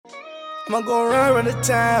I'ma go around the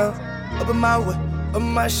town, up in my way, up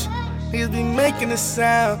my shit. Niggas be making a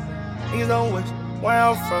sound. Niggas don't wish where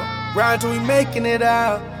I'm from. Grind till we making it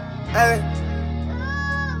out. Ay.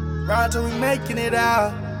 Grind till we making it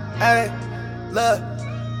out. Ay. Look,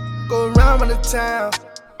 go around the town,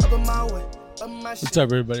 up in my way, up my shit. What's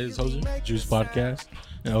up, everybody? It's Jose, Juice Podcast,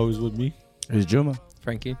 and always with me. It's Juma.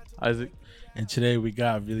 Frankie. Isaac. And today we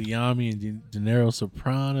got Villiami and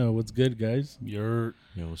Dinersoprano. What's good, guys? Yo,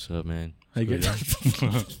 what's up, man? How you guys?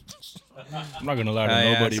 I'm not gonna lie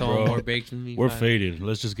to nobody, bro. More baked than me. We're faded.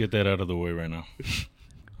 Let's just get that out of the way right now.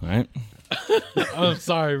 All right? I'm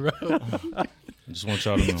sorry, bro. I just want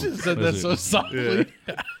y'all to know. You just said that so softly.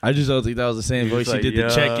 I just don't think that was the same voice like, she did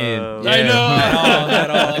the check-in. I know. At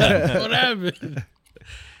all. What happened?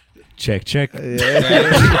 Check.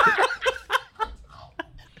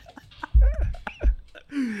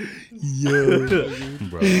 Yo.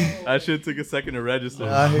 Bro. That shit took a second to register.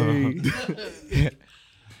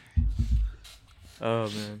 Oh,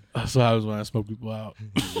 man. That's what happens when I smoke people out.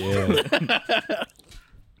 Yeah.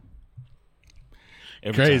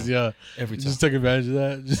 Crazy, yeah. Every time. Just took advantage of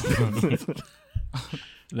that.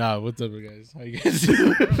 Nah, what's up, guys? How you guys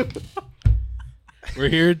doing? We're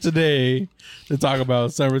here today to talk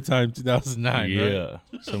about Summertime 2009, Yeah. right?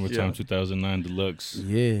 Summertime 2009 Deluxe.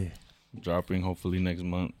 Yeah. Dropping hopefully next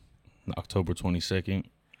month, October 22nd.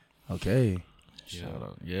 Okay. Shout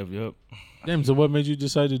out. Yep. Damn, so what made you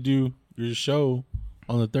decide to do your show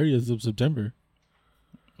on the 30th of September?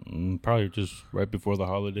 Probably just right before the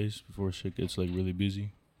holidays, before shit gets like really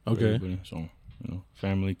busy. for Okay. everybody. So,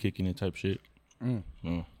 family kicking it type shit.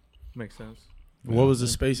 Yeah. Makes sense. What was the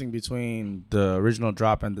spacing between the original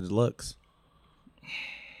drop and the deluxe?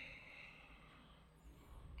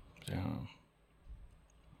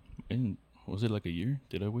 And was it like a year?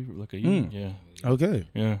 Did I wait for like a year? Yeah. Okay.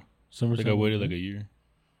 Yeah. I Summertime. think I waited like a year.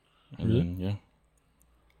 And Really? then, yeah.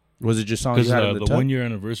 Was it just songs Because you had in the the 1 year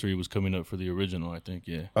anniversary was coming up for the original, I think,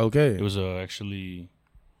 yeah. Okay. It was actually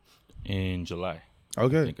in July. I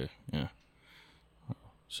Okay. think, yeah.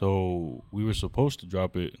 So we were supposed to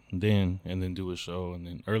drop it then and then do a show and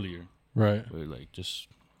then earlier. Right. But like just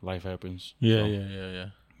life happens. Yeah, So, yeah.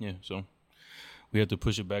 Yeah, so we had to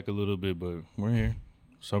push it back a little bit, but we're here.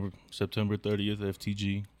 September 30th,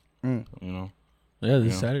 FTG. Mm. Yeah,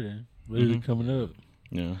 this Yeah. Saturday. Literally coming up.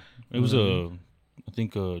 Yeah. It was I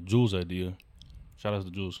think Jules' idea. Shout out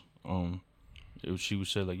to Jules. She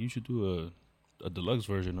said like you should do a deluxe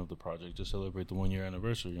version of the project to celebrate the 1 year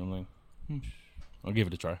anniversary. I'm like, I'll give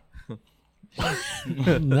it a try.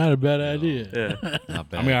 Not a bad idea. Yeah. Not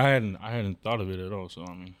bad. I mean, I hadn't thought of it at all. So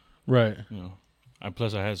I mean, Right.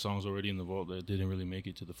 plus I had songs already in the vault that didn't really make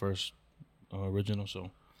it to the first original.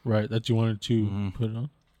 So Right. That you wanted to Mhm. put it on.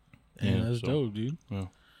 Yeah, Yeah, that's so- dope, dude. Yeah.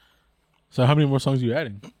 So how many more songs are you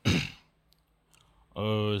adding?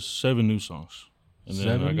 7 new songs, and then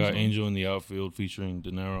 7 I new got songs? Angel in the Outfield featuring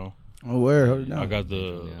Dinero. Oh, where? Hold it down. I got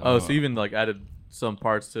the Oh, so you even like added some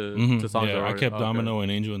parts to songs. Yeah, that I already- kept okay. Domino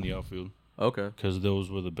and Angel in the Outfield Okay. because those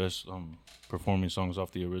were the best performing songs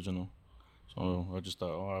off the original. So I just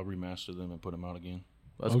thought, I'll remaster them and put them out again.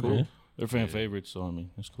 That's Okay. cool. They're fan favorites, so I mean,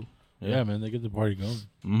 it's cool. Yeah, man, they get the party going.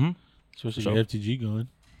 Mm-hmm. Especially So- the FTG going.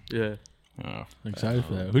 Yeah. Yeah. I'm excited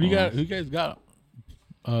for that. Who do you got? Who you guys got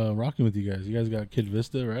rocking with you guys? You guys got Kid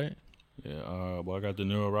Vista, right? Yeah. Well, I got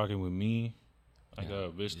Dinero rocking with me. I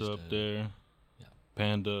got Vista up there. Yeah.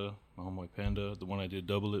 Panda, my homeboy Panda, the one I did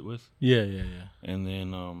Double It with. Yeah. And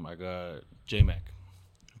then I got J Mac.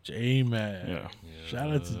 J-Man. Yeah.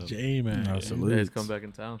 Shout out to J-Man. No, Yeah, salute. he's come back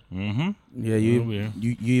in town. Mm-hmm. Yeah, you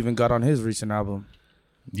even got on his recent album.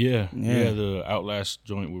 Yeah. Yeah. The Outlast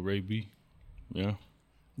joint with Ray B. Yeah.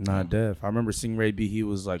 Not deaf. I remember seeing Ray B. He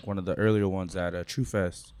was like one of the earlier ones at True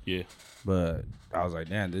Fest. Yeah. But I was like,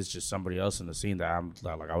 damn, this is just somebody else in the scene that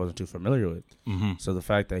I wasn't too familiar with. Mm-hmm. So the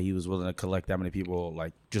fact that he was willing to collect that many people,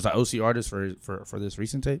 like just like OC artists for this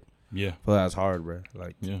recent tape, Yeah. I feel that's hard, bro.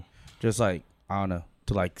 Like, Yeah. just like I don't know,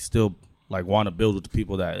 to like still like want to build with the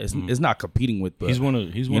people that it's not competing with, but He's one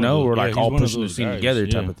of those, we're like he's all one of pushing the those scene guys, together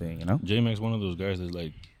type yeah. of thing, you know. J Mac's one of those guys that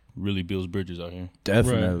like really builds bridges out here.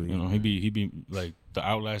 Definitely, He be like the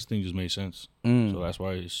Outlast thing just made sense. Mm. So that's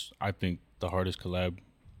why it's I think the hardest collab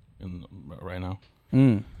right now.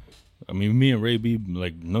 Mm. I mean, me and Ray B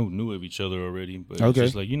like knew of each other already, but it's Okay.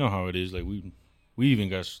 just like you know how it is. Like we even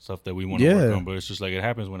got stuff that we want to Yeah. work on, but it's just like it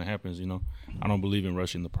happens when it happens. I don't believe in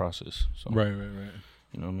rushing the process. So Right.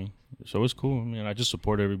 you know what I mean. So it's cool. I mean, I just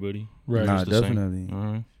support everybody. Right. Nah, Just the same. definitely, All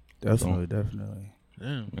right. definitely.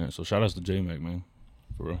 Damn. Yeah. So shout outs to J Mac, man.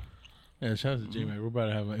 For real. Yeah, shout out to J-Man. We're about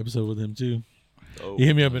to have an episode with him, too. Oh, He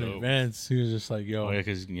hit me up in dope. advance. He was just like, yo, Oh yeah,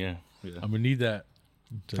 cause yeah. I'm going to need that.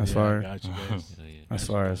 So, That's I fire. got you guys. Hell yeah. That's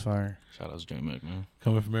fire. That's fire. Shout out to J Mac, man.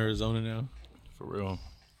 Coming from Arizona now. For real.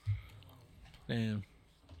 Damn.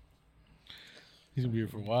 He's gonna be here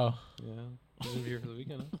for a while. Yeah. He's gonna be here for the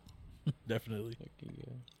weekend. Huh? Definitely. Fucking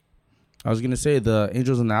yeah. I was gonna say the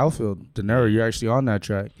Angels in the Outfield. Dinero, you're actually on that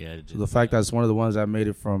track. Yeah, it So the fact that it's one of the ones that made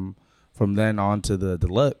it from then on to the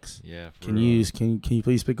deluxe. Yeah. For Can real. you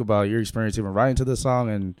please speak about your experience even writing to the song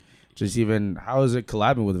and just even how is it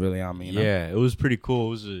collabing with Villiami? You know? Yeah, it was pretty cool. It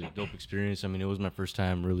was a dope experience. I mean, it was my first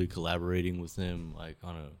time really collaborating with him, like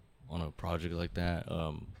on a project like that,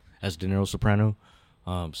 as Dinersoprano.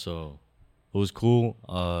 So it was cool.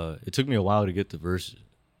 It took me a while to get the verse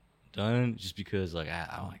done, just because like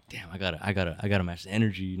I'm like, damn, I gotta match the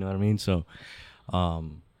energy. You know what I mean? So,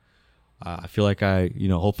 I feel like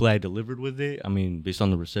hopefully I delivered with it. I mean, based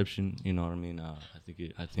on the reception, you know what I mean.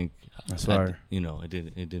 I think That's fire. it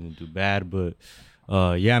didn't do bad, but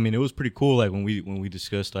yeah, I mean, it was pretty cool. Like when we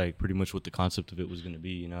discussed like pretty much what the concept of it was gonna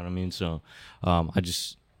be. You know what I mean? So, I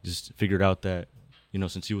just figured out that,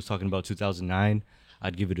 since he was talking about 2009,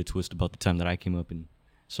 I'd give it a twist about the time that I came up, and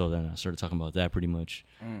so then I started talking about that pretty much,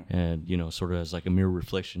 and sort of as like a mirror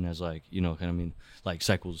reflection, as like like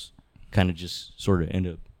cycles kind of just sort of end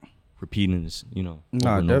up repeating this, Nah, over and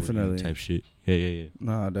over again definitely. type shit. Yeah.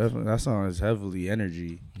 Nah, definitely. That song is heavily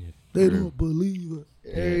energy. Yeah, They for real. don't believe it.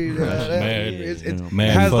 Hey, That's mad, it's mad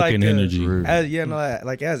has fucking like energy. it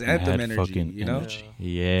has anthem Mad energy, fucking you know? energy.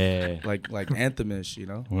 Yeah. Like anthemish, you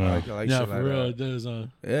know? Wow. I like Yeah, shit for like real, that. it does.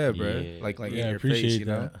 Yeah, bro. Yeah. Like Yeah, in I your appreciate face, you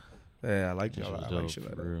know? that. Yeah, I like That I was like dope, shit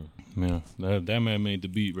like for that. real. Yeah, that man made the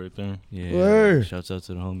beat right there. Yeah. Word. Shouts out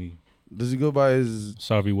to the homie. Does he go by his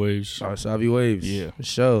Savi Waves, Savi Waves? Yeah. For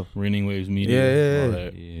sure. Raining Waves Media. Yeah. All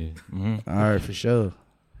that. Yeah. All right, for sure.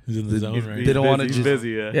 He's in the zone, right? They don't want to He's just busy,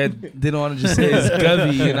 yeah. they don't want to just say it's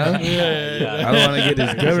Govy, you know? Yeah. I don't want to get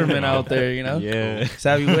his government out there, you know? Yeah.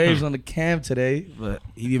 Savvy Waves on the cam today, but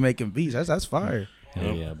he be making beats. That's fire.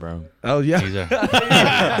 Hell yeah, bro. Oh yeah, He's a-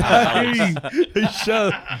 I hear you.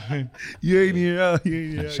 Shut up. You ain't here out. You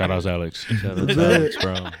ain't here out. Shout out Alex. Shout out That's to it. Alex,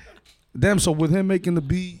 bro. Damn. So with him making the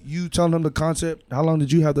beat, you telling him the concept. How long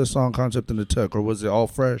did you have the song concept in the tech, or was it all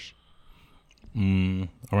fresh? Around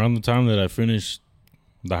the time that I finished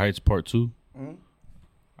The Heights Part 2,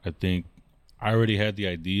 I think I already had the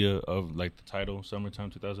idea of like the title Summertime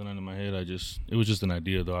 2009 in my head. It was just an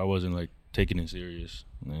idea though. I wasn't like taking it serious.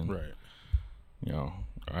 And, Right.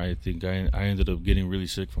 I think I ended up getting really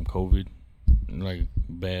sick from COVID, like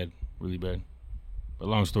bad, really bad. But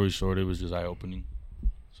long story short, it was just eye opening.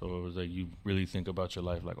 So it was like you really think about your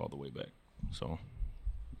life like all the way back. So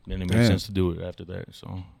then it made Damn. sense to do it after that.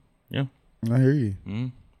 So yeah. I hear you. Mm-hmm.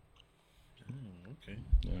 Okay.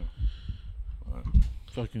 Yeah.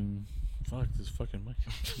 Fuck this fucking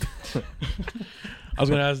mic. I was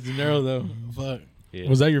gonna ask Dinero though. Fuck. Yeah.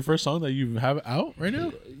 Was that your first song that you have out right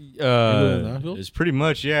now? Nashville? It's pretty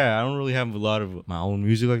much, yeah. I don't really have a lot of my own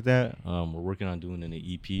music like that. We're working on doing an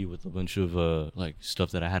EP with a bunch of like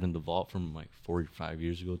stuff that I had in the vault from like 4 or 5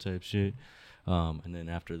 years ago type shit. And then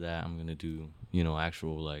after that, I'm gonna do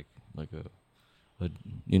actual like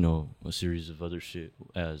a series of other shit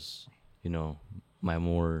as my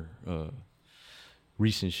more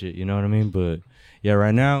recent shit. You know what I mean? But yeah,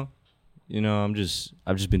 right now, I've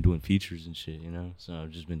just been doing features and shit. So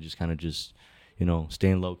I've just been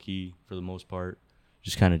staying low key for the most part,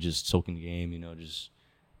 just kind of just soaking the game,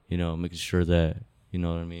 making sure that, you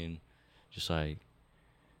know what I mean, just like,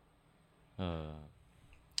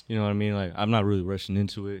 you know what I mean, like I'm not really rushing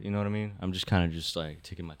into it, you know what I mean. I'm just kind of just like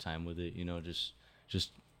taking my time with it,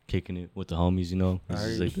 just kicking it with the homies,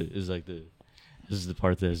 This is the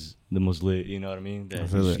part that's the most lit, you know what I mean. That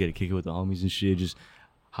you just get to kick it with the homies and shit. Just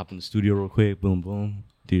hop in the studio real quick, boom, boom,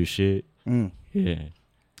 do your shit. Yeah.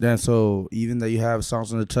 Then so even though you have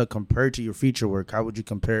songs in the tuck compared to your feature work, how would you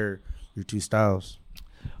compare your two styles?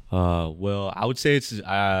 Well, I would say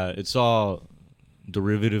it's all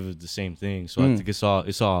derivative of the same thing. So I think it's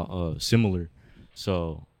all similar.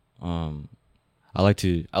 So I like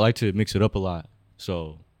to mix it up a lot.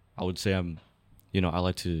 So I would say I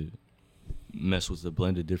like to mess with the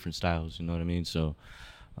blend of different styles. You know what I mean? So,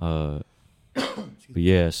 but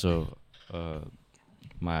yeah. So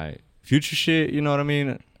my future shit, you know what I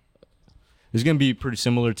mean? It's gonna be pretty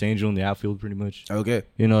similar to Angel in the Outfield, pretty much. Okay.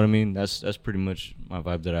 You know what I mean? That's pretty much my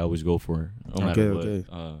vibe that I always go for, no matter what.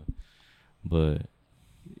 Okay. But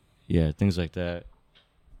yeah, things like that.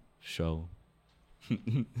 Show.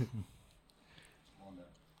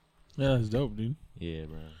 Yeah, it's dope, dude. Yeah,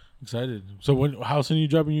 bro. Excited. So how soon are you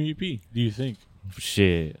dropping your EP? Do you think?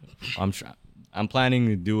 Shit, I'm planning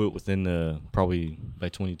to do it within probably by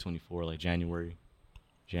 2024, like January.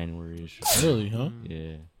 January-ish. Really, huh?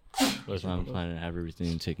 Yeah. So I'm planning to have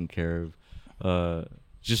everything taken care of.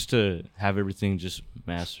 Just to have everything just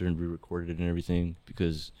mastered and re-recorded and everything.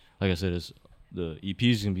 Because, like I said, the EP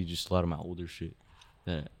is going to be just a lot of my older shit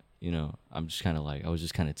that, I'm just kind of like, I was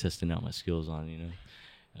just kind of testing out my skills on,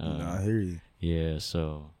 I hear you. Yeah,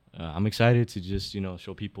 so I'm excited to just,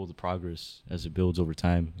 show people the progress as it builds over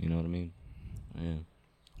time. You know what I mean?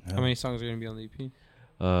 Yeah. How many songs are going to be on the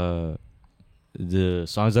EP? The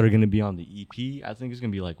songs that are going to be on the EP, I think it's going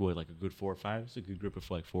to be like a good 4 or 5. It's a good group of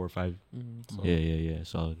like 4 or 5. Mm-hmm. Yeah,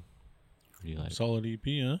 solid. Pretty like Solid EP,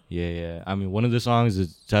 huh? Yeah. I mean, one of the songs, the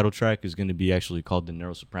title track, is going to be actually called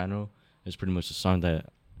Dinersoprano. It's pretty much a song that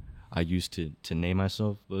I used to name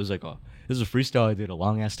myself. But it was like this is a freestyle I did a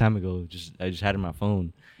long ass time ago. I just had it on my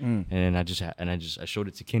phone, and I showed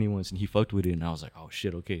it to Kenny once, and he fucked with it, and I was like, oh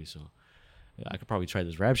shit, okay, so I could probably try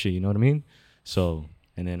this rap shit. You know what I mean? So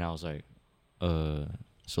then I was like,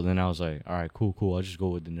 all right, cool. I'll just go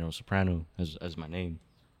with Dinersoprano as my name.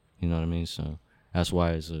 You know what I mean? So that's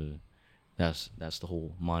why that's the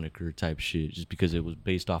whole moniker type shit. Just because it was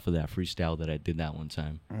based off of that freestyle that I did that one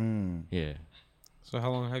time. Yeah. So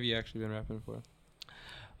how long have you actually been rapping for?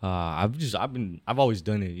 I've always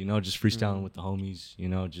done it, just freestyling with the homies,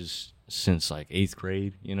 just since like 8th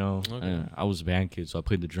grade, Okay. I was a band kid, so I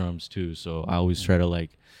played the drums too. So I always try to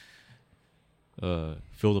like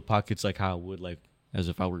fill the pockets like how I would like as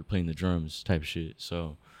if I were playing the drums type shit.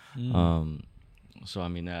 So, so I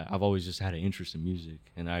mean, I've always just had an interest in music,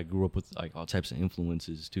 and I grew up with like all types of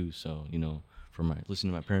influences too. So from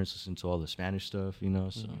listening to my parents, listen to all the Spanish stuff, so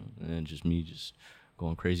and then just me just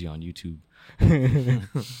going crazy on YouTube. I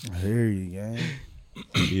hear you, gang.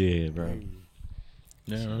 Yeah, bro.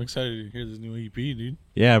 Yeah, I'm excited to hear this new EP, dude.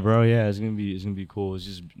 Yeah, bro. Yeah, it's gonna be cool. It's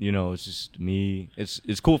just it's just me.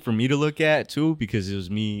 It's cool for me to look at too because it was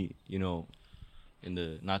me, in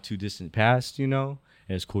the not too distant past, and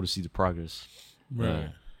it's cool to see the progress, Right.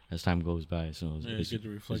 as time goes by. So It's good to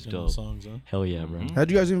reflect on dope. the songs, huh? Hell yeah, bro. How'd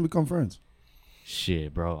you guys even become friends?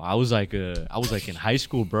 Shit, bro. I was like in high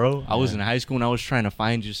school, bro. I was in high school and I was trying to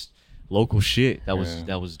find just local shit that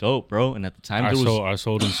was dope, bro. And at the time, I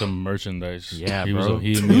sold him some merchandise. Yeah, he bro.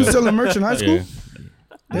 He was selling merch in high school.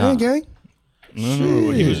 Yeah. Gang.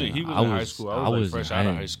 No. He was in high school. I was fresh out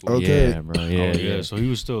of high school. Okay. Yeah, bro. Yeah. So he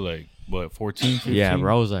was still like, what, 14, 15? Yeah,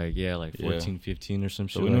 bro. I was like, 14, 15 or some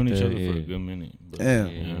shit. So we known each other for a good minute. But,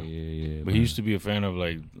 yeah. But he used to be a fan of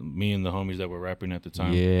like me and the homies that were rapping at the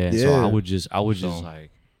time. Yeah. So I would just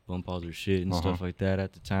like bump all their shit and stuff like that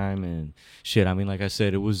at the time and shit. I mean, like I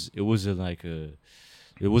said, it wasn't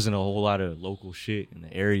a whole lot of local shit in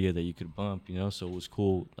the area that you could bump, So it was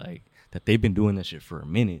cool, like that they've been doing that shit for a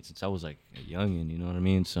minute since I was like a youngin', you know what I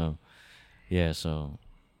mean? So yeah,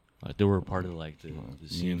 like they were a part of like the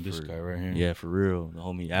scene. And this guy right here. Yeah, for real, the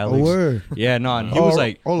homie Alex. Oh, word. Yeah, no, and he was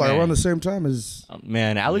like, around the same time as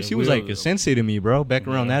man, Alex. He was like a sensei to me, bro. Back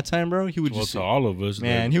around that time, bro. He would just to all of us,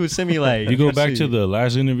 man. like, He would send me like. You go back to the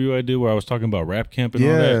last interview I did where I was talking about rap camp and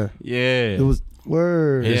all that. Yeah, it was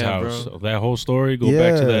word. His house, bro. That whole story. Go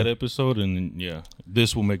back to that episode, and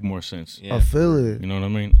this will make more sense. Yeah, I feel it. You know what I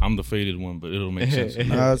mean? I'm the faded one, but it'll make sense.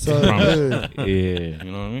 It's all good. Yeah,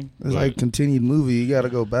 you know what I mean? It's like continued movie. You got to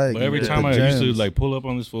go back. But every time I used to like pull up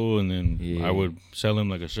on this fool, and then I would sell him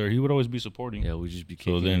like a shirt. He would always be supporting. Yeah, we just be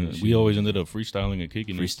kicking. So then we always ended up freestyling and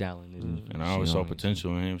kicking it. And I always saw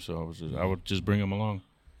potential in him, so I would just bring him along.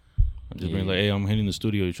 I just bring like, hey, I'm hitting the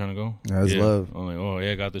studio. You trying to go? That's love. I'm like, oh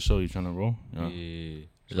yeah, I got the show. You trying to roll? Yeah.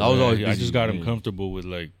 So I just got him comfortable with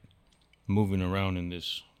like moving around in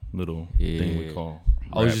this little thing we call.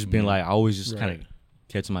 I always just been like, I always just kind of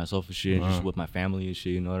kept to myself and shit, and just with my family and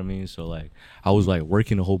shit. You know what I mean? So like, I was like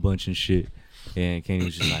working a whole bunch and shit, and Kenny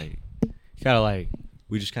was just like,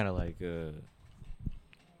 we just kind of like, you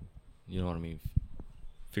know what I mean?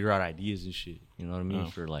 Figure out ideas and shit. You know what I mean?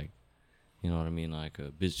 For like, you know what I mean? Like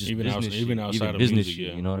business, even outside of business music,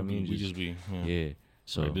 shit. You know what I mean? We just be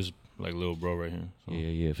So like this. Like little bro right here. So.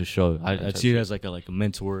 Yeah, for sure. I see it as like a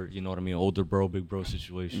mentor, you know what I mean? Older bro, big bro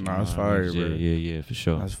situation. No, that's fire, bro. Yeah, for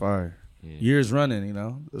sure. That's fire. Yeah. Years running,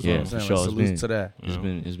 That's what I'm saying. For sure. Salute to that. It's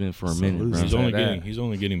been for a minute, bro. He's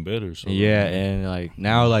only getting better. So and like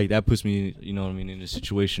now, like that puts me, you know what I mean, in a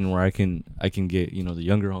situation where I can get, the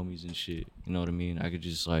younger homies and shit. You know what I mean? I could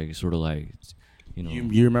just like sort of like.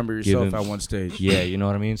 You remember yourself at one stage. Yeah, you know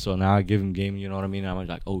what I mean? So now I give him game, you know what I mean? And I'm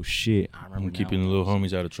like, oh shit, I remember I'm keeping the little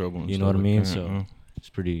homies out of trouble. You know what I mean? So it's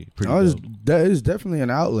pretty that is definitely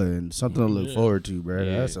an outlet and something to look forward to, bro.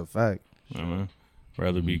 Yeah. That's a fact.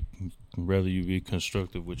 Rather you be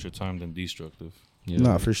constructive with your time than destructive. Yeah.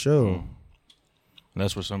 Nah, for sure. And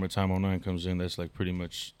that's where Summertime '09 comes in. That's like pretty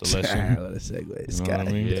much the lesson. What a segue. You This know guy. what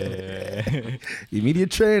I mean? Yeah.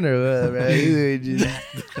 Immediate trainer, man. He just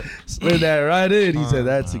slid that right in. He said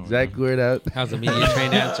that's exactly where that. How's a media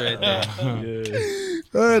train answer right there?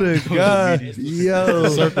 What a god, yo!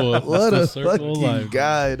 Circle. What a It's the circle of fucking life.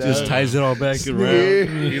 guy. Just dog. ties it all back around. Yeah.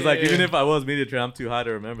 He's like, even if I was media trained, I'm too high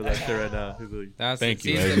to remember that shit right now. He's like, That's Thank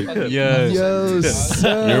you, see, it's Isaac. the fucking- Yes. Yo,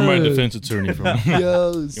 son. You're my defense attorney from.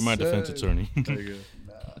 Yo, You're my defense son. attorney. there you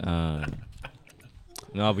go.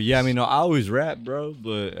 No, but yeah, I mean, no, I always rap, bro.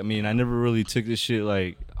 But I mean, I never really took this shit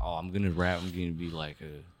like, oh, I'm gonna rap. I'm gonna be like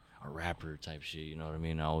a rapper type shit. You know what I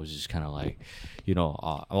mean? I was just kind of like, you know,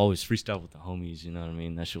 I always freestyle with the homies. You know what I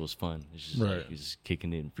mean? That shit was fun. It's just like you're just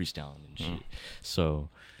kicking it and freestyling and shit. So,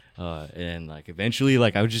 and like eventually,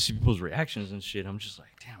 like I would just see people's reactions and shit. I'm just like,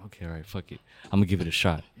 damn, okay, all right, fuck it. I'm gonna give it a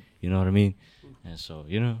shot. You know what I mean? And so,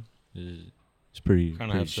 you know, it's pretty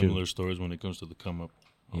Kind of have chill. similar stories when it comes to the come up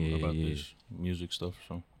Yeah, about yeah. this music stuff.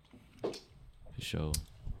 So For sure.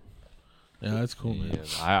 Yeah, that's cool, man.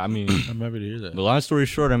 Yeah, I mean. I'm happy to hear that. But long story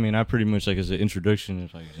short, I mean, I pretty much like as an introduction,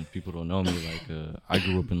 if like if people don't know me, like I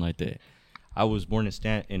grew up in like that. I was born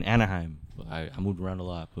in Anaheim. But I moved around a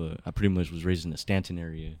lot, but I pretty much was raised in the Stanton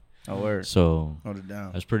area. Oh, word. So Hold it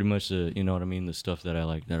down. that's pretty much the, you know what I mean, the stuff that I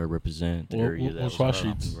like, that I represent, the area that what's was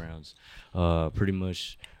Washington? around grounds. Pretty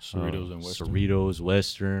much Cerritos and Western. Cerritos,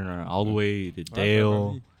 Western, all the way to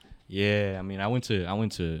Dale. Yeah, I mean, I went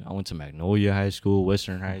to Magnolia High School,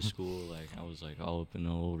 Western High School. Like I was like all up and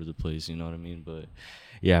all over the place, you know what I mean? But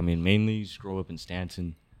yeah, I mean, mainly just grow up in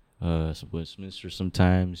Stanton, Westminster.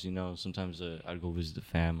 Sometimes, you know, sometimes I'd go visit the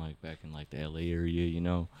fam like back in like the LA area, you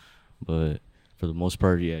know. But for the most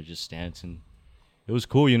part, yeah, just Stanton. It was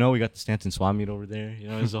cool, you know. We got the Stanton swap meet over there. You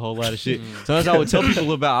know, there's a whole lot of shit. Sometimes I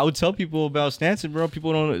would tell people about Stanton, bro.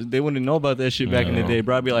 People they wouldn't know about that shit back in the day,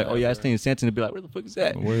 bro. I'd be like, oh yeah, I stay in Stanton. They'd be like, where the fuck is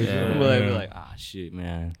that? Where is that? They'd be like, ah, shit,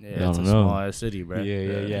 man. Yeah, I it's don't a know. small ass city, bro.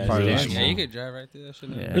 Yeah. Part of Really that. small. Yeah, you could drive right through that shit.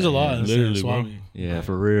 Yeah. There's a lot in Literally, Swami. Yeah,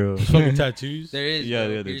 for real. Fucking tattoos. There is. Yeah,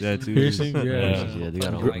 bro, the piercing. tattoos. Piercing, yeah. Yeah, they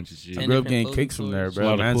got a whole Like bunch of shit. 10 Grew up different getting clothing kicks from there, stores. A bro.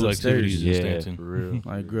 lot of Man's cool upstairs. activities in Yeah, Stanton. for real.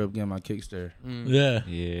 I grew up getting my kicks there. Yeah.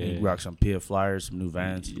 Yeah. Rock some PF flyers, some new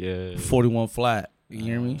Vans. Yeah. 41 flat. You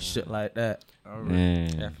hear me? Shit like that. Man.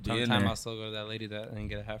 Yeah, from time Be to in time, there. I'll still go to that lady that and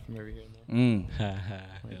get a hat from every here and there.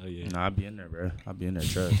 Hell yeah. Nah, I'll be in there, bro. I'll be in there,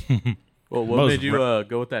 trust. Well, what Most made you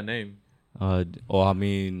go with that name? I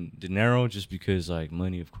mean, dinero, just because like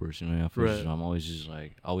money, of course. You know, Right. I'm always just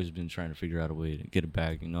like always been trying to figure out a way to get it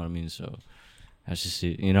back. You know what I mean? So that's just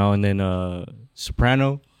it. You know, and then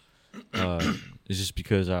Soprano. It's just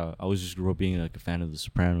because I was just grew up being like a fan of the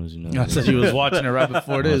Sopranos. You know, I said you was watching it right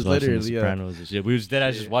before I was this, watching literally. the Yeah. Sopranos and shit. We was dead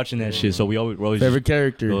ass just watching that shit. So we're always Favorite just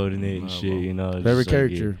character. building it and shit. You know, it's Favorite just like,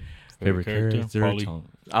 character. yeah. Favorite character. Pauly. I was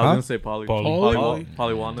Huh? gonna say Polly. Pauly.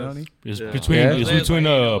 Polly Wanda's. Tony? It's Yeah. between Yeah. it's between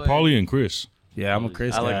Pauly and Chris. Yeah, I'm a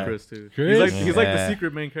Chris I guy. like Chris too. Chris? He's like the Yeah.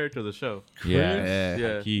 secret main character of the show. Yeah. Yeah.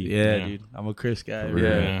 Yeah. Yeah, dude. I'm a Chris guy. For bro.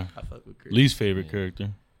 real. Yeah. I fuck with Chris. Least favorite character.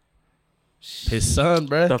 His son,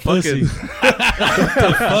 bro. The fucking. I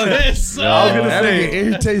was gonna That say- nigga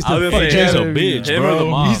irritates I the was fuck gonna say, He's out a of me. bitch, Him or the bro.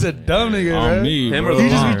 mom? He's a dumb nigga, On bro. me, Him bro. or the He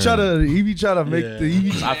just mom? be trying to make Yeah.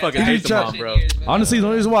 the. I fucking He hate be the try- mom, bro. Honestly, the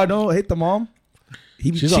only reason why I don't hate the mom, he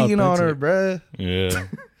be She's cheating on her, authentic. bro. Yeah.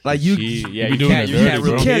 Like you, Yeah, be you doing can't, that you dirty, can't, bro.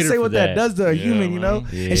 you really can't hate her say for what that does to a Yeah, human, you know.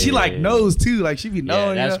 man. And she like Yeah. knows too, like she be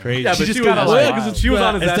knowing. Yeah, that's you know? crazy. Yeah, She but just she was kinda like, like- because she was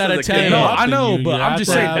on his It's ass that as a Italian kid. No, mom I know, thing, but you I'm have just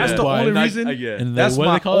to saying have that's that the wife. only reason. Yeah. And That's what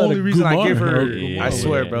my they call it, only a reason I gumar. give her. Yeah. I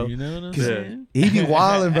swear, bro. You know what I'm Cause saying? he be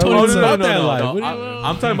wilding, bro. Tony's What's about up? that life. no. What do you-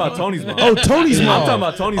 I'm talking about Tony's mom. Oh, Tony's I'm mom. talking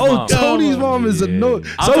about Tony's Oh, mom. Tony's mom is a no. I'm So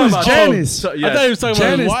talking is about Janice. Yeah. I thought he was talking about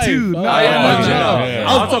his Janice wife. too. No, Oh, yeah, yeah, no. yeah.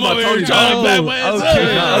 I'm talking about Tony's mom. Back my ass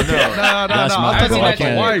Okay, up. okay. No, That's my- I'm talking about the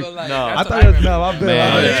I wife. But, like, No. I that's thought what it was no. I'm Man,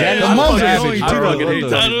 bad. Janice The was mom's savage, annoying I too. fucking hate though.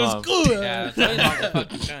 Thought Tony's it was mom. cool. Yeah, Tony's mom's a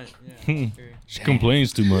fucking cunt. Yeah. She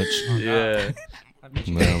complains too much. Yeah.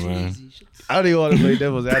 No, man. I don't even want to play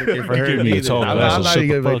devil's advocate for her. Give me a either. tall I'm glass of not even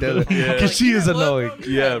shut gonna the play fuck that up. because she is annoying.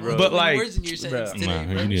 Yeah, bro. But like, words in your sentence today, Nah,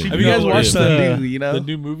 bro. you need to Have you guys know watched what the, to do, you know? the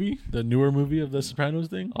new movie, the newer movie of the Sopranos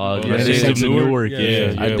thing? Oh, Yeah, yeah, they Days said of Newark. Newark. Yeah,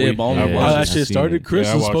 Yeah, yeah, I did bomb yeah, it. How watched that I've shit seen started? it. Chris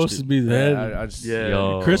Yeah, I was watched supposed it. to be the head. I just Yeah.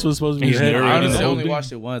 Yo. Chris was supposed to be He's the head. narrating honestly the whole only thing.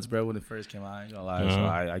 watched it once, bro. When it first came out, I ain't gonna lie. So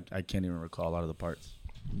Uh-huh. I can't even recall a lot of the parts.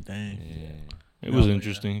 Dang. Yeah. It was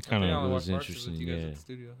interesting. Kind I of. only was watched parts of it with interesting, you guys yeah. at the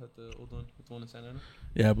studio at the old one, with the one in Santa Ana.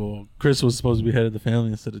 Yeah, but Chris was supposed to be head of the family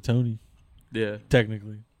instead of Tony, Yeah.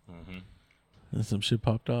 technically. Mm-hmm. And some shit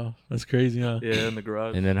popped off. That's crazy, huh? Yeah, in the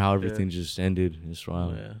garage. And then how everything just ended. It's Oh,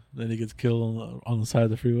 wild. yeah. Then he gets killed on the side of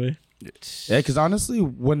the freeway. Yeah, because honestly,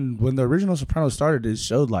 when the original Sopranos started, it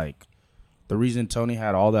showed like the reason Tony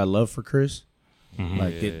had all that love for Chris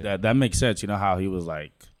Like that makes sense. You know how he was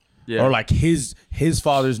like, Yeah. or like his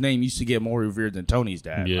father's name used to get more revered than Tony's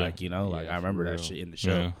dad. Yeah. Like, you know, like I remember that shit in the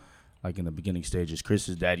show. Yeah. Like in the beginning stages,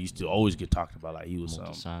 Chris's dad used to always get talked about. Like he was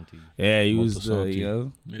Montesanti. he was the, Montesanti. you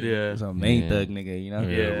know, Yeah. some main Yeah. thug nigga, you know,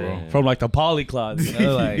 Yeah, bro. from like the polycloth, you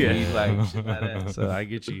know, like Yeah. he's like shit like that. So I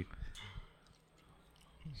get you.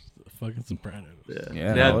 Fucking Sopranos.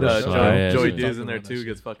 Yeah, That, no, what a show. Joey Yeah. Diaz in there too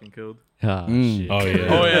gets fucking killed. Ah, Mm. shit. Oh yeah.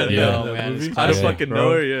 Oh, yeah. Yeah. Oh, man, it's Out of classic, fucking bro.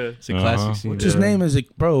 nowhere, yeah. It's a classic Uh-huh. scene. What's his Yeah. name? Is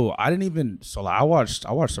it, bro? I didn't even. So like, I watched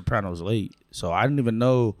Sopranos late, so I didn't even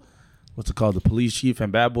know what's it called, the police chief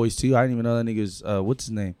and Bad Boys 2. I didn't even know that nigga's. What's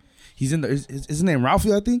his name? He's in the. Is his name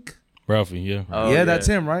Ralphie? I think. Ralphie, yeah. Oh, yeah, that's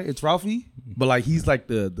him, right? It's Ralphie, but like he's like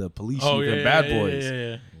the police chief in Bad Boys.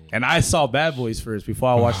 Yeah. And I saw Bad Boys first before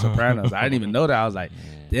I watched Sopranos. I didn't even know that. I was like,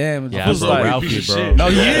 damn, it Yeah, feels bro, like Ralphie, bro. No,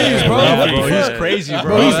 he is, bro. Yeah, What the bro, he's fuck? crazy, bro.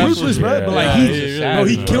 Bro, he's That's ruthless, just- bro. yeah. But like Yeah, he's, yeah, bro,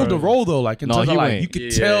 he bro. killed the role though. Like in No, terms he of like went- you could yeah,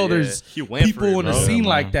 tell yeah. there's He went people for it, in a bro. scene Yeah,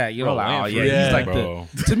 like man. that. You Bro, know, like, oh went yeah, for it. he's like Bro.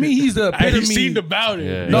 to me, he's the I epitome. ain't seen about it.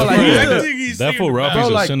 Yeah. No, like he's the, That fool Ralphie's bro,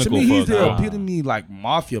 a like to cynical me, he's the fuck. epitome like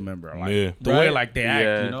mafia member. Like Yeah. the way Right? like they act,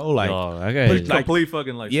 Yeah. you know, like Yo, that guy but is- like Complete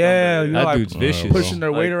fucking like yeah, scumbag. you know, that like dude's vicious. pushing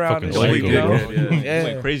their weight Like, around fucking and psycho, shit, you know. bro. Yeah. He Yeah.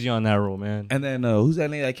 went crazy on that role, man. And then who's that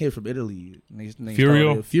nigga that came from Italy? His name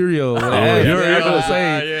Furio? Furio. yeah. Furio. I was Ah,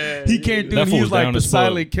 saying yeah. he came through. That And he fool's was like down the as fuck.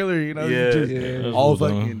 silent killer. You know, Yeah. he just Yeah. all That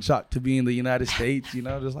fool's fucking down. shocked to be in the United States. You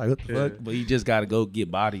know, just like what the Yeah. fuck. But he just got to go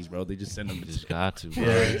get bodies, bro. They just send him. Just got to, bro.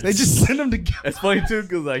 They just send him to. It's funny too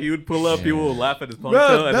because like he would pull up, people would laugh at his ponytail,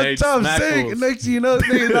 Bro, and they that's what I'm smack saying. fools. And next thing you know,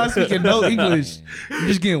 niggas not speaking no English. You're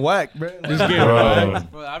just getting whacked, bro. Just getting Bro.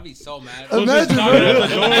 whacked. Bro, I'd be so mad. Imagine,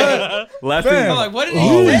 bro. Last Fam. thing, I'm like, what did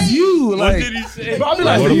Who he is say? you? Like, did he say? Bro, I'll be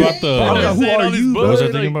like, What who- about the- I'll be like, who are you, What was I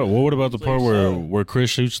bro? thinking about? What about the part where Chris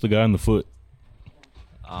shoots the guy in the foot?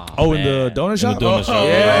 Oh, in the donut shop? the donut shop.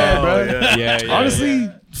 Yeah, Oh, bro. yeah. Honestly,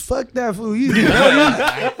 fuck that fool. He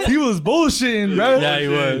was bullshitting, bro. Yeah, he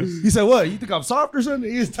was. He said, what? You think I'm soft or something?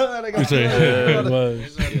 He was telling that He said, He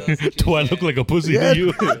was. "Do I look like a pussy Yeah. to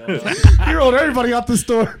you?" He rolled everybody out the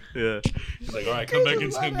store. yeah. He's like, "All right, come back in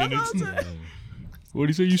 10 minutes." What do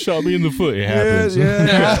you say? You shot me in the foot. It Yeah, happens.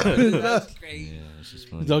 yeah. That's crazy. Yeah, it's just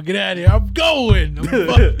funny. Don't get out of here. I'm going. I'm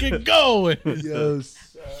fucking going. Yo,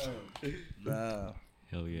 nah.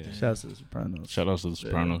 Hell yeah. Shouts to the Sopranos. Shout outs to the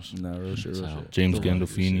Sopranos. Nah, real shit, real shit. James Don't like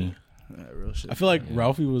this Gandolfini. shit. Nah, real shit. I feel like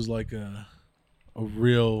Ralphie was like a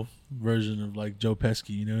real version of like Joe Pesci.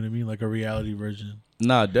 You know what I mean? Like a reality version.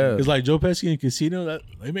 Nah, duh. Because like Joe Pesci in Casino, that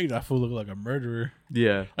they make that fool look like a murderer.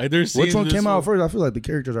 Yeah. Like there's Which one came out first? I feel like the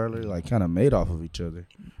characters are like kind of made off of each other.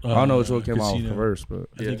 I don't know which one came out Casino. first, but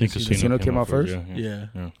I think Casino came out first? Yeah. Yeah.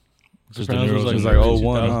 Yeah. Sopranos De was Niro's like, it was in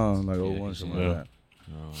like there. 01, 2000. huh? Like 01, something Yeah. like that.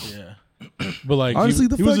 Yeah. But like Honestly,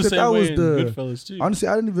 the he was fact the that same that way was in the- Goodfellas too. Honestly,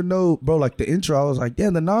 I didn't even know, bro. Like the intro, I was like,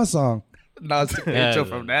 damn, the Nas song. Nas took the intro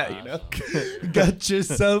from that, you know. Got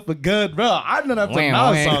yourself a gun, bro. I know that's a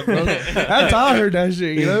Nas song, bro. That's how I heard that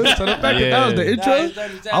shit, you know. So the fact that that was the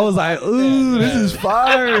intro, I was like, ooh, this is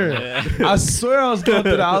fire. I swear I was going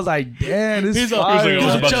through that. I was like, damn, this is He's fire. I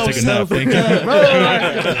was about to take a nap. Thank you. Yeah, bro.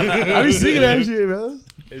 Like, I be singing that shit, bro.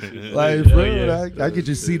 Like, bro, I could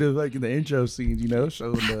just see the like in the intro scenes, you know,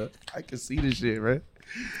 showing the. I can see the shit, right?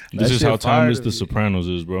 This That is how shit fire timeless to The me. Sopranos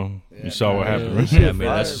is, bro. You saw what happened, right? Yeah, man,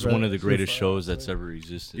 fire, that's just bro. one of the greatest shows that's ever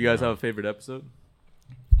existed. Do you guys bro. have a favorite episode?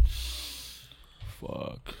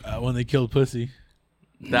 Fuck. When they killed Pussy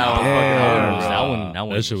That one fucking Yeah. hard, bro. That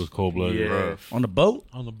one That shit was cold blooded. Yeah. On the boat?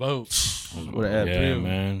 on the boat. What a Yeah,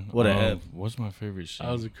 man. What a F. What's my favorite scene?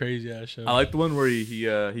 That was a crazy ass show. I like the one where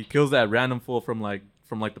he kills that random fool from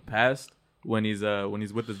the past when he's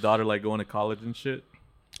with his daughter like going to college and shit.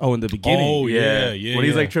 Oh, in the beginning. Oh, yeah. When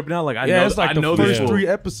he's like tripping out, like I yeah, know, it's like I the know first this fool. 3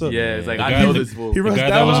 episodes. Yeah, it's like The I guy know that- this fool. he The runs guy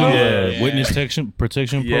that down was in on the Yeah. witness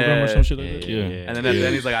protection program or some shit like that. Yeah, Yeah. yeah. And then at the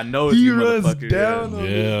end he's like, I know it's He you, runs motherfucker. down Yeah. on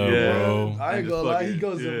Yeah, Yeah. bro. I ain't gonna lie, he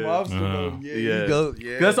goes in Yeah. mobster Uh-huh. mode. Yeah, Yeah. he goes.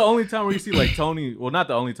 Yeah, 'Cause that's the only time where you see like Tony. Well, not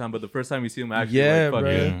the only time, but the first time you see him actually. Yeah, like,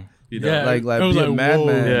 bro. fucking, Yeah. you know, yeah, like it was be a madman.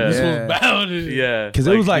 Yeah. This Yeah. was bounded. yeah. 'Cause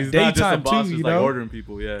it was, like, he's not just a daytime, boss, too, just, you like know? ordering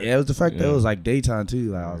people. Yeah. Yeah, it was the fact that Yeah. it was like daytime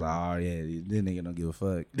too. Like I was like, oh yeah, this nigga don't give a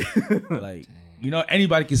fuck. Like, you know,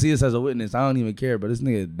 anybody can see us as a witness. I don't even care, but this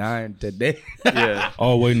nigga dying today. Yeah.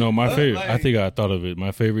 Oh wait, no. My favorite. I think I thought of it.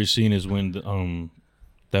 My favorite scene is when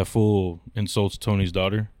that fool insults Tony's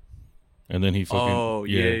daughter, and then he fucking. Oh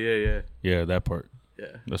yeah. Yeah, that part. Yeah.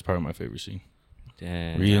 That's probably my favorite scene.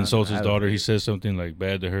 Damn. Where he insults his I- daughter. He says something like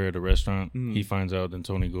bad to her at a restaurant. Mm. He finds out, then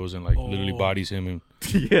Tony goes and like literally bodies him and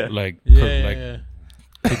Yeah. like Yeah, like yeah.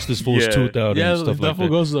 takes this fool's tooth out Yeah, and stuff that like fool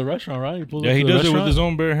that. goes to the restaurant, right? Yeah, he does it with his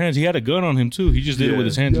own bare hands. He had a gun on him too. He just did it with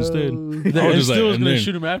his hands instead. I was just still was and gonna then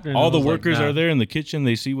shoot him after. And all I the was like, workers nah. are there in the kitchen.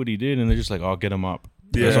 They see what he did, and they're just like, "I'll get him up."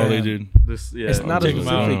 Yeah. That's all they did. It's not a Take him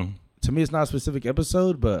out. specific. To me, it's not a specific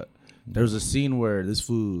episode, but there was a scene where this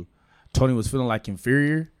fool Tony was feeling like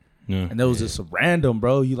inferior. Yeah. And there was just random,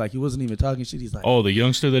 bro. He wasn't even talking shit. He's like, Oh, the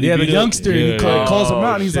youngster that he yeah, the beat up? youngster. He calls him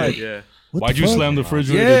out, and he's like, yeah. what Why'd the you fuck? slam the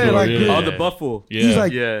refrigerator Yeah, door? like, yeah. Oh, the buffalo. Yeah. He's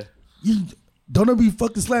like, Yeah. you don't ever be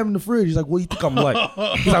fucking slamming the fridge. He's like, what do you think I'm like?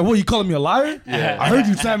 He's like, what, you calling me a liar? Yeah. I heard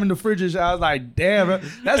you slamming the fridge. And shit. I was like, damn, bro.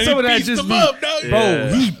 That's some of that just me. Bro,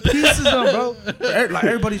 Yeah. he pieces them, bro. Like,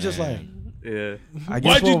 everybody's just like, Yeah. I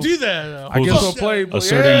guess Why'd you we'll- do that? I guess we'll play.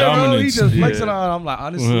 Asserting Bro, he dominance. just flexing Yeah. on. I'm like,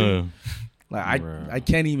 honestly, Uh, like I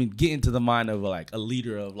can't even get into the mind of like a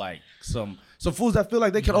leader of like some fools that feel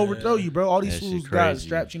like they can overthrow you, bro. All these That shit fools got crazy.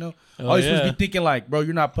 straps, you know. Oh, All these yeah. fools be thinking like, bro,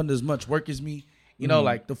 you're not putting as much work as me. You know,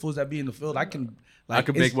 like the fools that be in the field, I can. Like, I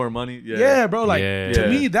could it's- make more money. Yeah. Yeah, bro. Like Yeah. to Yeah.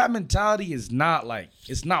 me, that mentality is not like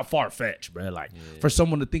it's not far fetched, bro. Like for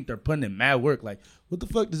someone to think they're putting in mad work, like what the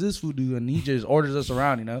fuck does this fool do? And he just orders us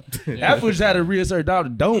around, you know. That fool just had to reassert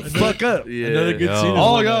down. Don't fuck up. Yeah. Another good scene. is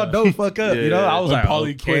All when, y'all don't fuck up. You know, I was when like,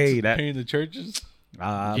 Paulie okay, quits that paying the churches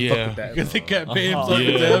fuck Yeah. with that. because they bro. can't pay himself Yeah.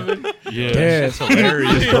 into heaven. yeah. Yeah,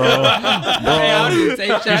 Hilarious, bro.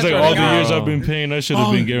 He's like, all the years I've been paying, I should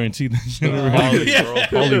have been guaranteed that shit already.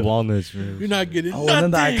 Holy walnuts, man. You're not getting Oh,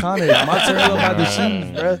 and then the iconic mozzarella by the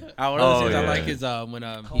cheese, bro. One of the scenes I yeah. like is when he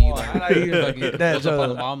on, like how do you fucking that goes up on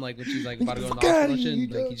the joke? mom like when she's like about to go to the Fuck outta hospital and shit,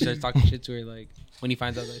 here, and, like he starts talking shit to her like when he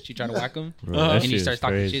finds out that she tried to whack him Bro, that and he shit starts is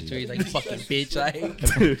talking crazy. shit to her. He's like, "Fucking bitch!" Like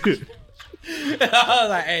I was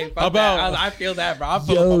like, "Hey, fuck How about- that." I was like, I feel that, bro. I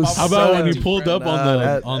feel Yo, How about when he Son. pulled up Nah,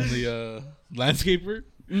 that- on the landscaper?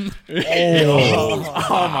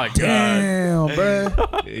 Oh my god! Damn, bro.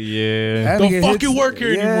 Yeah. Don't fucking work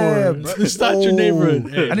here anymore. This is not your neighborhood.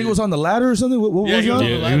 I think it was on the ladder or something. What Yeah, was he it was on? on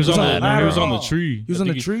the Yeah, he was on the ladder. he was on the tree. He was I on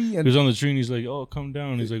the think tree, He and was on the tree, and he's like, "Oh, come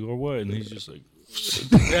down." He's like, "Or what?" And he's just like,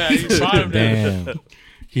 Yeah, he shot him down. Damn.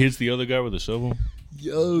 he hits the other guy with a shovel.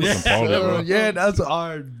 yo, Paulie, bro. yeah, that's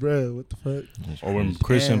hard, bro. What the fuck? Or when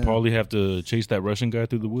Chris and Damn. Paulie have to chase that Russian guy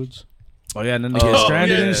through the woods, Oh yeah, and then they get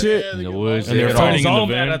stranded and shit. In the woods. and they're yeah. fighting in the all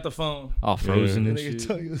mad van. at the phone. All frozen and Nigga shit.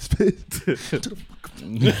 tell you it's pissed.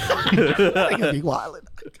 Nigga be wildin'.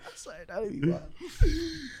 I swear, that be wild.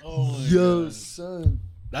 Oh my Yo, God. son.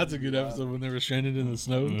 That's a good episode when they were stranded in the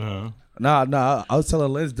snow. Uh-huh. Nah. I was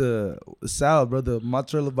telling Liz the salad, bro, the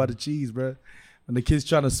mozzarella by the cheese, bro. And the kid's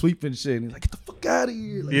trying to sweep and shit, and he's like, "Get the fuck out of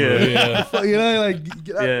here!" Like, Yeah. Yeah. fuck, you know, like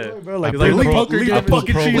get out Yeah. of the way, bro. Like, He's like, leave leave poker the game.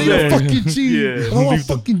 fucking cheese Leave there. the fucking cheese. Yeah. I want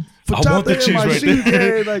fucking I want the fajita in cheese my right shoes,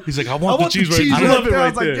 there. yeah, like, He's like, I want the cheese right cheese there. I love it I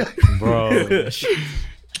was right like, there. Bro.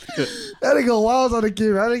 that nigga wild on the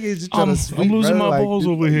kid. I think he's just trying to sweep. I'm losing bro. my Like, balls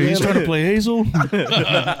over here. yeah, He's trying to play Hazel.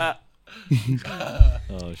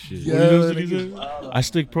 Oh, shit. Yeah, What that did he nigga's say? I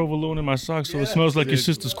stick provolone in my socks so it smells like your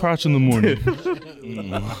sister's crotch in the morning.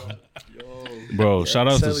 Bro, shout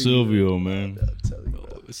out to telling you, Silvio, man. I'm telling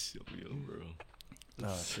you, bro.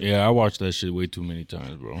 Yeah, I watch that shit way too many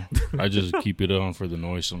times, bro. I just keep it on for the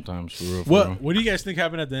noise sometimes, for real. For real. What do you guys think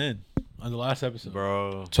happened at the end on the last episode?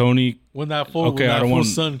 Bro. Tony, When that full, Okay, I don't full want-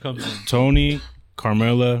 son comes in. Tony,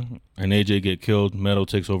 Carmela, and AJ get killed. Meadow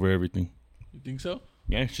takes over everything. You think so?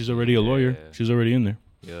 Yeah, she's already a lawyer. Yeah. She's already in there.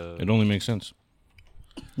 Yeah. It only makes sense.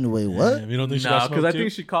 Wait, what? Damn, you don't think she Nah, got because I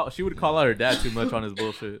smoked think too? she would call out her dad too much on his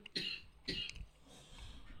bullshit.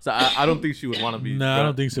 So I don't think she would want to be. Nah, I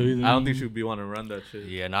don't think so either. I don't think she would be want to run that shit.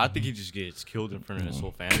 Yeah, no, I think he just gets killed in front of his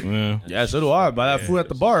whole family. Yeah. Yeah, so do I. By that food at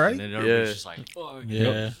the bar, right? And then everybody's Yeah. just like, fuck. Yeah.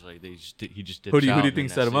 Just like he just dips Who do you out, think and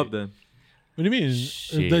then set him that's up it. then? What do you mean?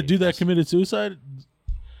 Shit, The dude that that's- committed suicide?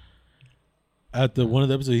 At the one of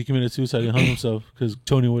the episodes, he committed suicide and hung himself because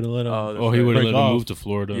Tony wouldn't let him. Oh, he would have break let him off. move to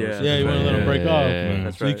Florida. Yeah. Yeah, he wouldn't let him break off. Yeah.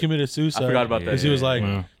 That's So he right. committed suicide. I forgot about that. Because he was like,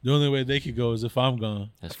 Yeah. the only way they could go is if I'm gone.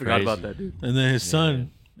 That's I forgot crazy. about that, dude. And then his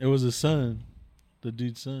son, it was his son, the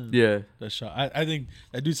dude's son. Yeah, That shot. I think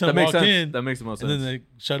that dude's son that makes walked sense. in, That makes the most and sense. then they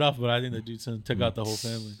shut off. But I think that dude's son took out the whole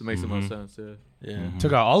family. That makes the most sense. Yeah. Yeah,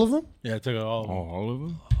 Took out all of them? yeah, took out all. Oh, all of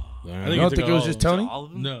them? I You think don't he think took it was out just all of Tony? All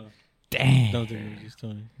of them? them. No, Dang. don't think it was just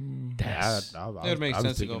Tony. It would make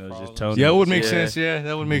sense to go for all of them. Yeah, it would make Yeah. sense. Yeah,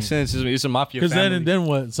 that would make sense. It's a mafia Because family. then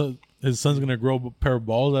what? So his son's gonna grow a pair of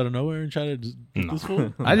balls out of nowhere and try to just beat this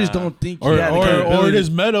fool? I just don't think he Or had the or capability. it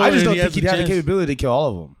is Meadow. I just and don't he think has he'd a have the chance. capability to kill all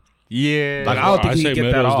of them. yeah. Like, I don't think I he say could get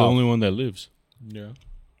that Meadows the off. only one that lives. Yeah.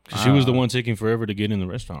 'Cause she was the one taking forever to get in the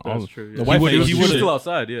restaurant. That's All- true. The Yeah. wife He ain't was gonna do still shit.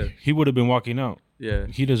 outside. Yeah, He would have been walking out. yeah.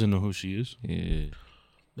 He doesn't know who she is. yeah.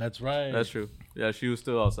 That's right. That's true. Yeah, she was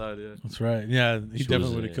still outside. Yeah. That's right. Yeah, he She definitely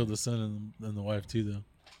was, would have killed the son and the wife too, though.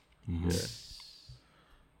 Mhm.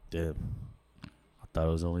 Yeah. Damn. I thought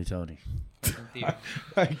it was only Tony. Yeah.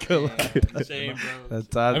 I go Same, bro.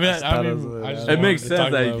 That's I mean, I just It makes wanted to sense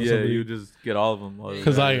talk that about yeah, somebody. you just get all of them.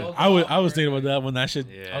 Because like I was thinking about that when that shit. I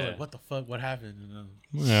was Yeah. like, what the fuck? What happened?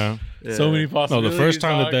 And, Yeah. so many No, possibilities. the first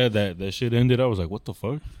time dog. that shit ended, I was like, what the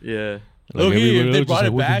fuck? Yeah, Like, Look, everybody if they else brought just it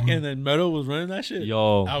like, what the back fuck? and then Meadow was running that shit,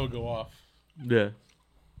 Yo, I would go off. yeah,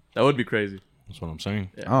 that would be crazy. That's what I'm saying.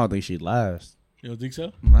 I don't think she'd last. You don't think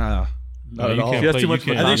so? Nah. No, Not at you all. can't She has play- too you much of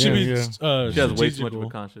a can't- I think she'd be. yeah. She has way too much of a strategical.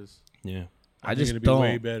 conscious. Yeah. I think just it'd be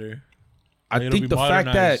way don't. better. I Like, it'll think be the fact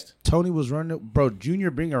that modernized. Tony was running, bro, Junior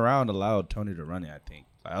being around allowed Tony to run it. I think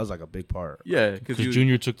that was like a big part. Yeah, Because because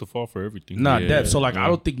Junior took the fall for everything. Not Yeah. that. So like, Yeah. I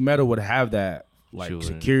don't think Meadow would have that like She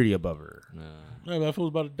wouldn't. security above her. nah, No, that fool's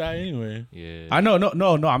about to die anyway. yeah. I know,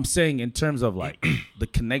 no. I'm saying in terms of like the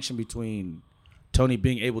connection between Tony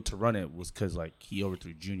being able to run it was because like he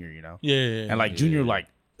overthrew Junior, you know, Yeah. and like Junior, like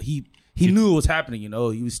he knew it was happening, you know.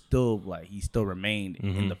 He was still like he still remained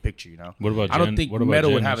in the picture, you know. What about I don't think what about Meadow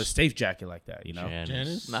would have a Janice? safe jacket like that, you know.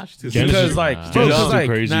 Janice? nah, she's too Janice Because is- like, Nah. bro, Janice cause is like,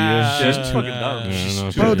 crazy. Nah, Yeah. She's fucking dumb. Yeah,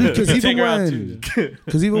 no, bro, dude, because even Take her out when, too.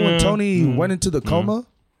 because even when Yeah. Tony went into the coma,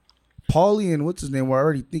 Paulie and what's his name were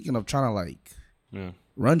already thinking of trying to like Yeah.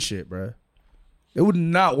 run shit, bro. It would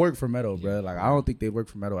not work for Meadow, bro. Like I don't think they work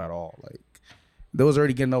for Meadow at all. Like they was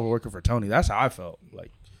already getting over working for Tony. That's how I felt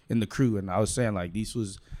like in the crew, and I was saying like these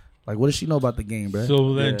was like, what does she know about the game, bro?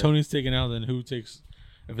 So then Yeah. Tony's taken out. Then who takes?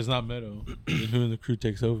 If it's not Meadow, then who in the crew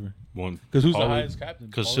takes over? One. Because who's the Paulie. highest captain?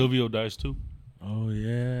 Because Paulie? Silvio dies too. Oh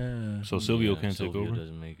yeah. So Silvio can't take Silvio over.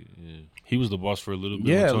 Doesn't make it. Yeah. He was the boss for a little bit.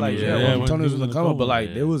 Yeah, when Tony like was yeah, in. Yeah, when when Tony he was was in the coma, but like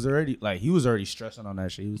yeah. it was already like he was already stressing on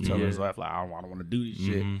that shit. He was telling Yeah. his wife like I don't want to do this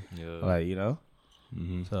shit, Mhm. Yeah. like you know.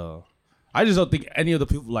 Mhm. So I just don't think any of the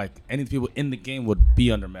people like any of the people in the game would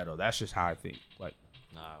be under Meadow. That's just how I think. Like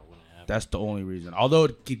Nah, it wouldn't happen. that's the only reason. Although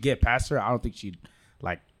it could get past her, I don't think she'd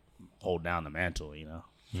like hold down the mantle. You know.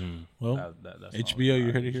 Mm. Well, That's HBO, you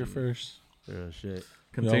all heard it here first. Real shit.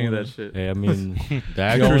 Continue Y'all that wanna- shit. Hey, I mean, the You want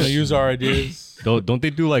actors to use our ideas? don't they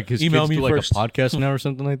do like his Email kids me do like first. a podcast now or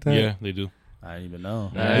something like that? Yeah, they do. I didn't even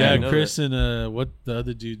know. Nah, I Yeah, didn't know Chris and what the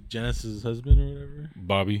other dude, Janice's husband or whatever.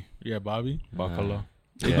 Bobby Yeah, Bobby. Bacala.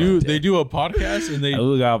 They do a podcast and they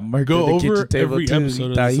We got Merc Go at the over kitchen table every too.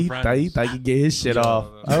 episode of The Sopranos. He can get his shit off.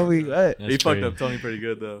 Oh, we what? He That's fucked crazy. up Tony pretty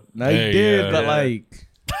good though. No, he Hey, did, yeah. but Yeah. like,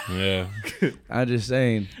 Yeah. I'm just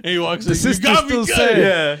saying. and he walks The in. You sister got me still good. said-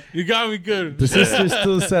 Yeah, You got me good. The sister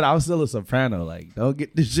still said, "I'm still a soprano." Like, don't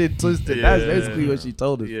get this shit twisted. That's Yeah. basically what she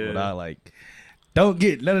told us. Yeah. But I like, don't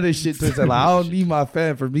get none of this shit twisted. Like, I don't need my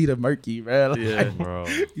fan for me to murky, man. Like, yeah. bro.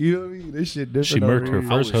 you know what I mean? This shit different. She murked over her here.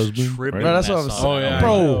 first husband. tripping. Right? Bro, that's what I'm That saying. song. Oh, yeah, I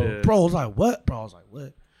bro, know. bro, I was like, what? Bro, I was like,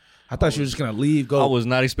 what? I thought she was just gonna leave. I Go, was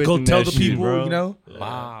not expecting go tell that the shit, people. bro. You know,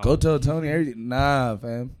 Wow. go tell Tony everything. Nah,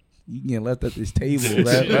 fam. You getting left at this table,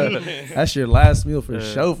 man. That's your last meal for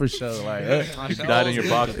show, for sure. Like, You died in your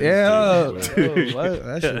box. yeah, what?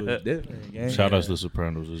 That shit was different. Gang. Shout out to The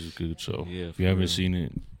Sopranos. It's a good show. Yeah, If for you haven't real. seen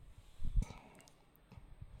it,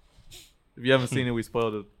 If you haven't seen it, we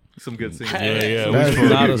spoiled it. Some good scenes. yeah. That's we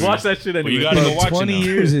not a- Watch that shit anyway. you gotta go watch it 20 now.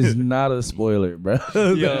 years is not a spoiler, bro.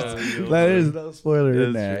 Yeah, There's no spoiler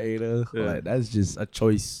in That's that, you know. Yeah. Like that's just a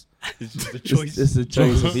choice. It's just a It's, choice. it's a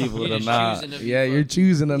choice of people You're to just not. choosing to be Yeah, you're fucked.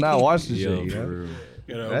 choosing to not watch the Yo, shit. You for know?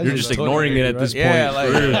 real. That's You're just ignoring it at this Yeah, point,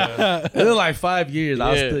 like it was like 5 years.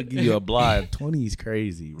 I'll Yeah. still give you a blind. 20 is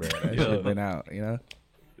crazy, bro. That shit been out, you know.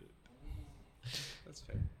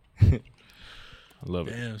 I love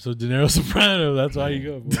it. Damn. So Dinersoprano. That's why you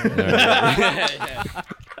go. Bro.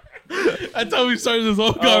 That's how we started this whole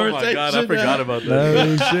Oh conversation. my god, I forgot about that.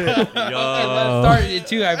 No shit. Started it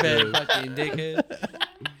too, I bet. Fucking dickhead.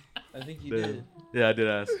 I think you did. Yeah, I did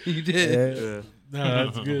ask. You did. Yeah. Yeah. No,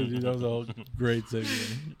 that's good, dude. That was a whole great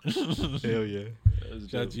segment. Hell yeah.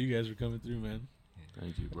 Shout out to you guys for coming through, man.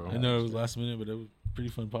 Thank you, bro. I know it was last minute, but it was a pretty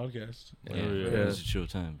fun podcast. Yeah, yeah. It was a chill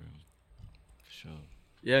time, bro. For sure.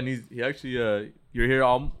 Yeah, and he actually you're here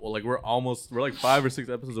we're like 5 or 6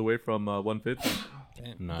 episodes away from 150.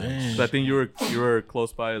 Nice. Damn. So I think you were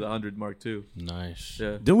close by the 100 mark too. Nice.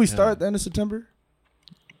 Yeah. Didn't we start at the end of September?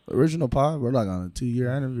 Original pod. We're like on a 2-year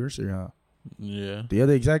anniversary, huh? Yeah. The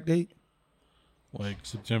other exact date? Like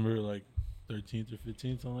September, like 13th or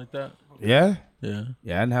 15th, something like that. Yeah. Yeah.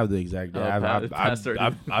 Yeah, I didn't have the exact date. Oh, past 30.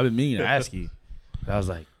 I've been meaning to ask you. I was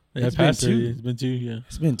like, Yeah, It's been past 30. 2. It's been 2, yeah.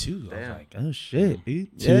 it's been 2. I was Damn. like, oh shit,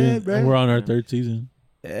 dude. 2, Yeah, bro. And we're on our 3rd season.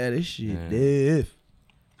 Yeah, this shit Yeah. diff.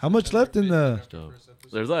 How much left in the? Dope.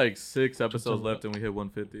 There's like 6 episodes left and we hit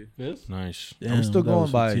 150. Fifth? Nice. I'm still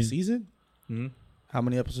going by season. Hmm? How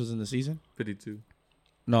many episodes in the season? 52.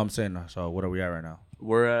 No, I'm saying. So what are we at right now?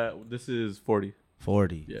 This is 40.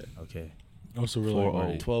 40. Yeah. Okay. Also, really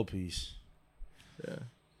 4-0. 12 piece. Yeah.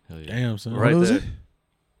 Hell yeah. damn, son. Right When was there. it?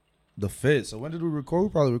 The 5th. So when did we record? We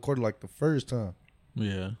probably recorded like the first time.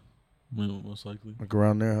 Yeah, most likely. Like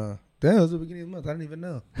around there, huh? Damn, it was the beginning of the month. I didn't even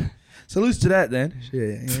know. Salutes to that then.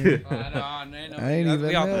 Shit. Yeah, I ain't even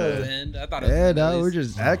know. I thought it was yeah the dog, we're least.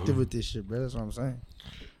 just active with this shit, bro. That's what I'm saying.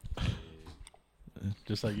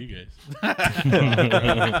 Just like you guys.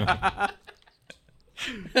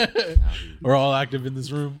 We're all active in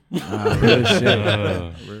this room. Real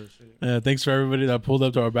shit. Thanks for everybody that pulled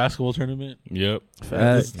up to our basketball tournament. Yep.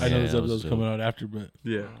 Facts. I know Yeah, this that was episode's dope. coming out after, but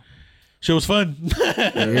Yeah. shit was fun.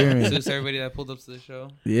 Salute to everybody that pulled up to the show.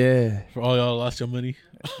 Yeah. For all y'all lost your money.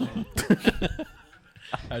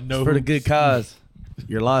 I know For the who- good cause.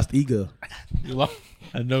 Your lost ego. you lo-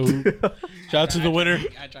 I know who. Shout out to the winner.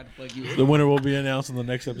 I tried to plug you. The winner will be announced in the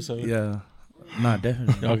next episode. Yeah. Nah,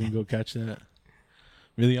 definitely. Y'all can go catch that.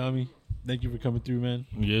 Villiami, thank you for coming through, man.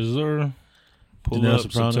 Yes, sir. Pull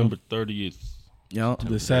Dinersoprano. up September 30th. Yo.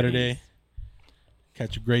 This Saturday.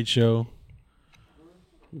 Catch a great show.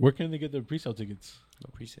 Where can they get their pre-sale tickets? No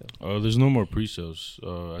pre-sale. There's no more pre-sales.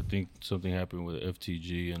 I think something happened with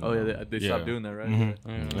FTG and. Oh yeah, they stopped doing that, right? Mhm.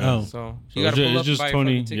 Yeah. Oh. So So you gotta pull up it's and just buy your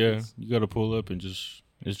 20. fucking Yeah, tickets. you gotta pull up and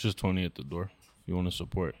it's just 20 at the door if you want to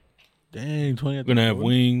support. Dang, 20 We're at gonna the have door.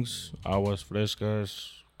 wings, aguas frescas,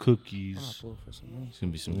 cookies. It's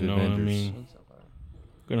gonna be some You good know what I vendors. mean?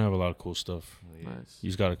 We're gonna have a lot of cool stuff. Nice. You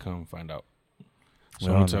just gotta come and find out.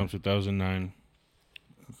 We're on Summertime 2009,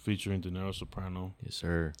 featuring Dinersoprano. Yes,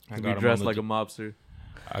 sir. I Gonna got be him dressed on like the, a mobster.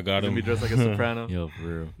 I got Gonna him be dressed like a soprano. Yo, for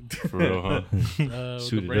real. for real, huh? With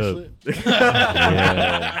Suited the bracelet.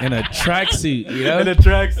 Yeah. In a tracksuit, you know? In a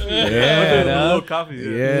tracksuit. Yeah, With a dog. little coffee.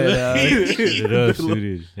 Yeah, dog. Suited up,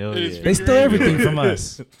 suited. Hell yeah. They stole everything from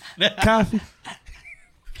us. Coffee.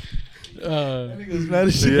 Uh, Yeah, it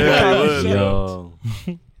was. Yo.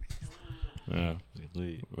 Yeah.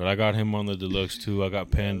 But I got him on the deluxe too. I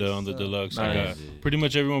got Panda on the deluxe. I got Nice. pretty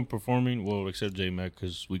much everyone performing. Well, except J Mac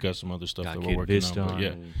because we got some other stuff Got that we're Kid working Vista on. But on.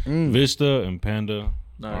 yeah, Vista and Panda are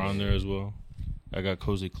Nice. on there as well. I got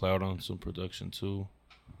Cozy Cloud on some production too.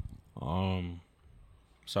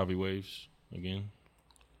 Savi Waves again,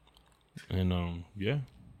 and yeah,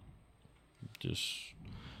 just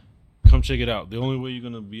come check it out. The only way you're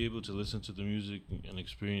gonna be able to listen to the music and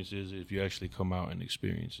experience is if you actually come out and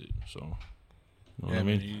experience it. So, you know what I Yeah,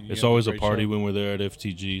 mean? man, you It's have a always a great party show. when we're there at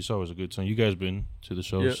FTG. It's always a good time. You guys been to the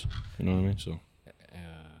shows? You know what I mean? So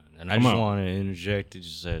And I Come just on. want to interject. It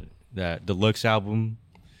just said that deluxe album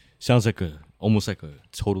sounds like almost like a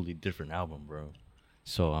totally different album, bro.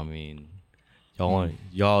 So I mean,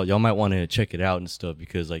 y'all might want to check it out and stuff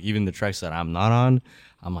because like even the tracks that I'm not on,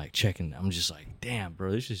 I'm like checking. I'm just like, damn,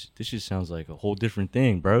 bro, this just sounds like a whole different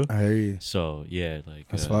thing, bro. I hear you. So yeah, like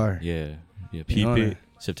That's fire. Yeah, peep on it. it.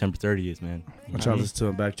 September 30th, man. I'm trying to listen to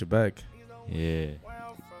him back to back. Yeah.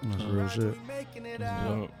 That's real shit.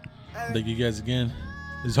 thank you guys again.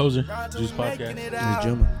 This is Hoser, Juice Podcast. This is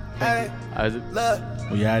Juma. Isaac.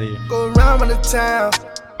 Look, We out here. go around the town,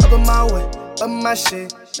 up in my way, up my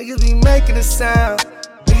shit. Niggas be making a sound.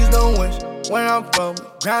 Niggas don't wish where I'm from.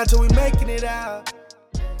 Grind till we making it out.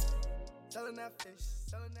 Selling that fish,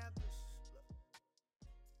 selling that fish.